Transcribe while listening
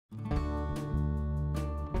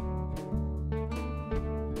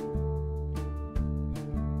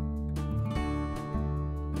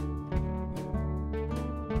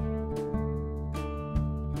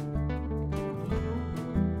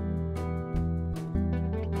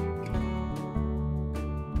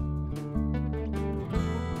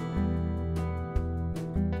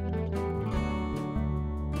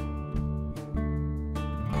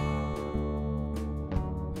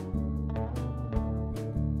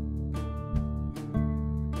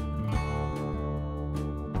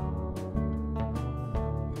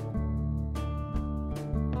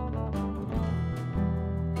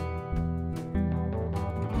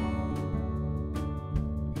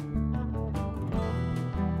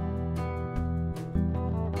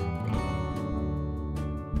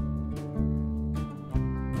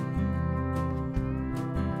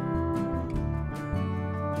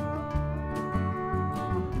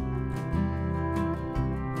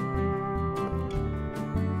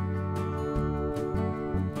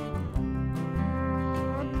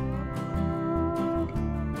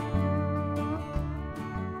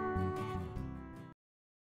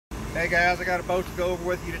Hey guys, I got a boat to go over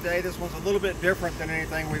with you today. This one's a little bit different than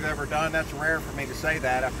anything we've ever done. That's rare for me to say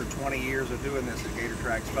that after 20 years of doing this at Gator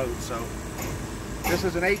Trax boats. So this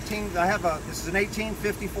is an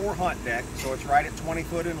 1854 hunt deck, so it's right at 20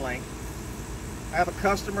 foot in length. I have a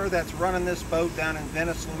customer that's running this boat down in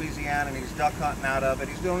Venice, Louisiana, and he's duck hunting out of it.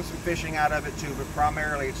 He's doing some fishing out of it too, but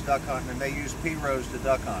primarily it's duck hunting, and they use pirogues to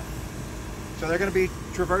duck hunt. So they're going to be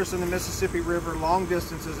traversing the Mississippi River long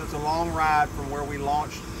distances. It's a long ride from where we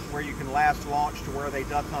launched, where you can last launch, to where they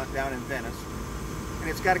duck hunt down in Venice. And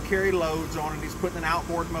it's got to carry loads on it. He's putting an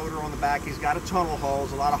outboard motor on the back. He's got a tunnel hull.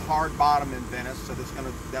 There's a lot of hard bottom in Venice, so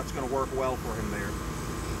that's gonna work well for him there.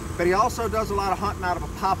 But he also does a lot of hunting out of a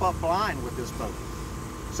pop-up blind with this boat.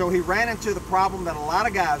 So he ran into the problem that a lot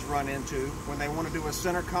of guys run into when they want to do a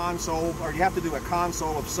center console, or you have to do a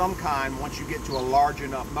console of some kind once you get to a large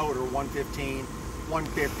enough motor, 115,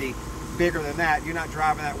 150, bigger than that. You're not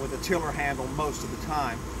driving that with a tiller handle most of the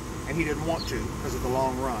time, and he didn't want to because of the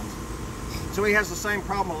long runs. So he has the same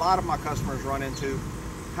problem a lot of my customers run into.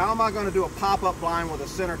 How am I going to do a pop-up blind with a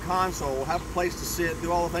center console, have a place to sit,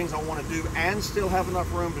 do all the things I want to do, and still have enough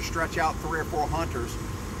room to stretch out 3 or 4 hunters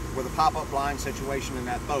with a pop-up blind situation in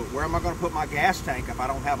that boat? Where am I going to put my gas tank if I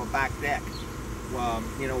don't have a back deck?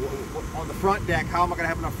 You know, on the front deck, how am I going to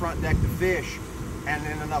have enough front deck to fish and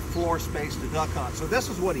then enough floor space to duck hunt? So this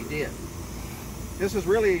is what he did. This is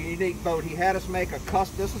really a unique boat. He had us make a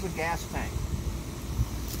custom. This is a gas tank,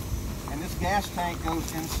 and this gas tank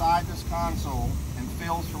goes inside this console and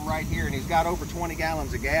fills from right here, and he's got over 20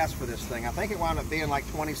 gallons of gas for this thing. I think it wound up being like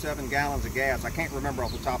 27 gallons of gas. I can't remember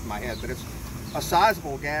off the top of my head, but it's a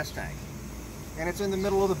sizable gas tank, and it's in the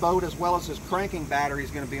middle of the boat, as well as his cranking battery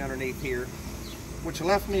is going to be underneath here, which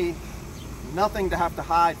left me nothing to have to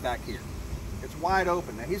hide back here. It's wide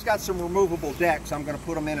open. Now he's got some removable decks. I'm going to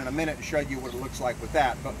put them in a minute and show you what it looks like with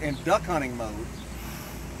that. But in duck hunting mode,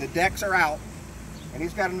 the decks are out, and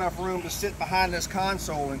he's got enough room to sit behind this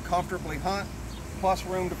console and comfortably hunt, plus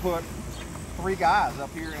room to put 3 guys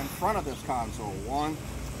up here in front of this console. 1,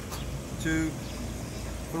 2,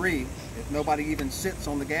 3. If nobody even sits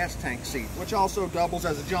on the gas tank seat, which also doubles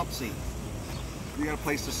as a jump seat. You got a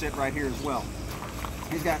place to sit right here as well.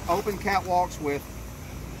 He's got open catwalks with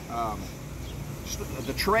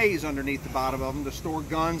the trays underneath the bottom of them to store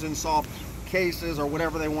guns and soft cases or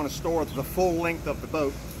whatever they want to store the full length of the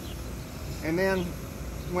boat. And then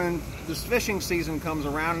when this fishing season comes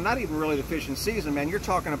around, and not even really the fishing season, man, you're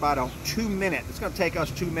talking about a 2 minute. It's going to take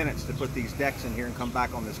us 2 minutes to put these decks in here and come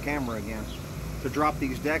back on this camera again, to drop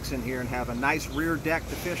these decks in here and have a nice rear deck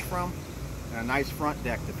to fish from and a nice front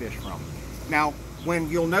deck to fish from. Now,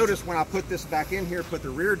 when you'll notice when I put this back in here, put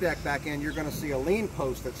the rear deck back in, you're going to see a lean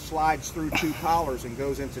post that slides through 2 collars and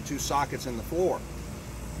goes into 2 sockets in the floor.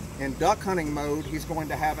 In duck hunting mode, he's going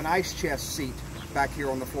to have an ice chest seat back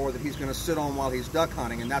here on the floor that he's going to sit on while he's duck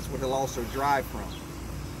hunting, and that's what he'll also drive from.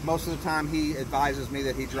 Most of the time he advises me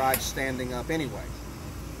that he drives standing up anyway.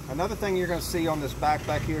 Another thing you're going to see on this back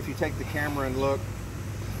here, if you take the camera and look,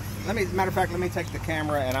 matter of fact, let me take the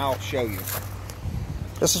camera and I'll show you.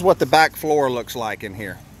 This is what the back floor looks like in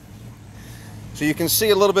here. So you can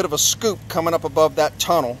see a little bit of a scoop coming up above that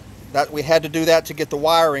tunnel. That we had to do that to get the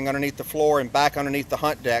wiring underneath the floor and back underneath the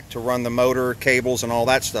hunt deck to run the motor, cables, and all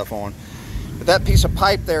that stuff on. But that piece of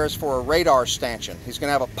pipe there is for a radar stanchion. He's going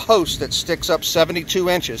to have a post that sticks up 72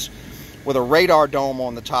 inches with a radar dome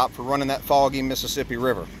on the top for running that foggy Mississippi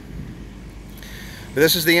River.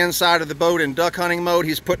 This is the inside of the boat in duck hunting mode.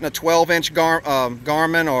 He's putting a 12-inch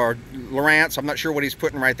Garmin or Lowrance. I'm not sure what he's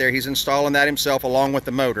putting right there. He's installing that himself along with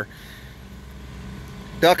the motor.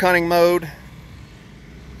 Duck hunting mode,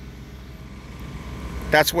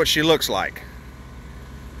 that's what she looks like.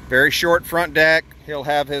 Very short front deck. He'll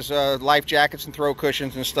have his life jackets and throw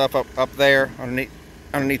cushions and stuff up there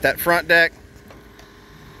underneath that front deck.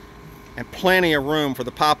 And plenty of room for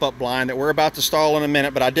the pop-up blind that we're about to install in a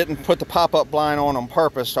minute, but I didn't put the pop-up blind on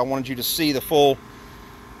purpose. I wanted you to see the full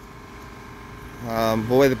the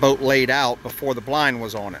way the boat laid out before the blind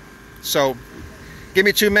was on it. So give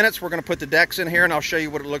me 2 minutes. We're going to put the decks in here and I'll show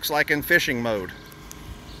you what it looks like in fishing mode.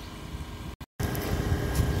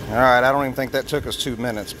 Alright, I don't even think that took us 2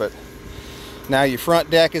 minutes, but now your front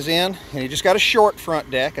deck is in, and you just got a short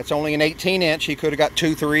front deck. It's only an 18-inch. He could have got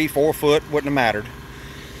 2, 3, 4 foot, wouldn't have mattered.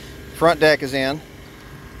 Front deck is in.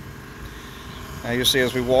 Now you'll see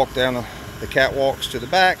as we walk down the catwalks to the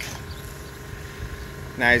back.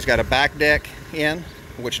 Now he's got a back deck in,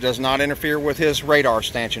 which does not interfere with his radar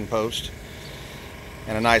stanchion post,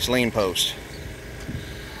 and a nice lean post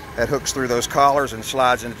that hooks through those collars and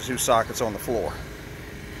slides into 2 sockets on the floor.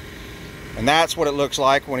 And that's what it looks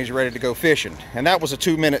like when he's ready to go fishing. And that was a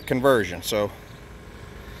 2 minute conversion. So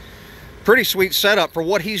Pretty sweet setup for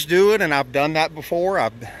what he's doing, and I've done that before.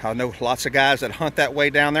 I know lots of guys that hunt that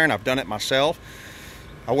way down there, and I've done it myself.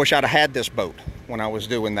 I wish I'd have had this boat when I was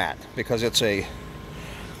doing that, because it's a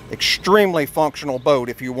extremely functional boat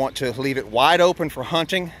if you want to leave it wide open for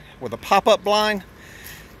hunting with a pop-up blind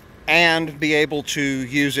and be able to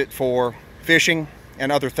use it for fishing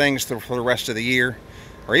and other things for the rest of the year,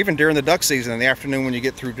 or even during the duck season in the afternoon when you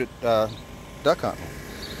get through duck hunting.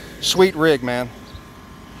 Sweet rig, man.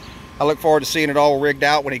 I look forward to seeing it all rigged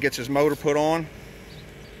out when he gets his motor put on.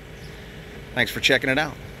 Thanks for checking it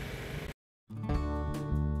out.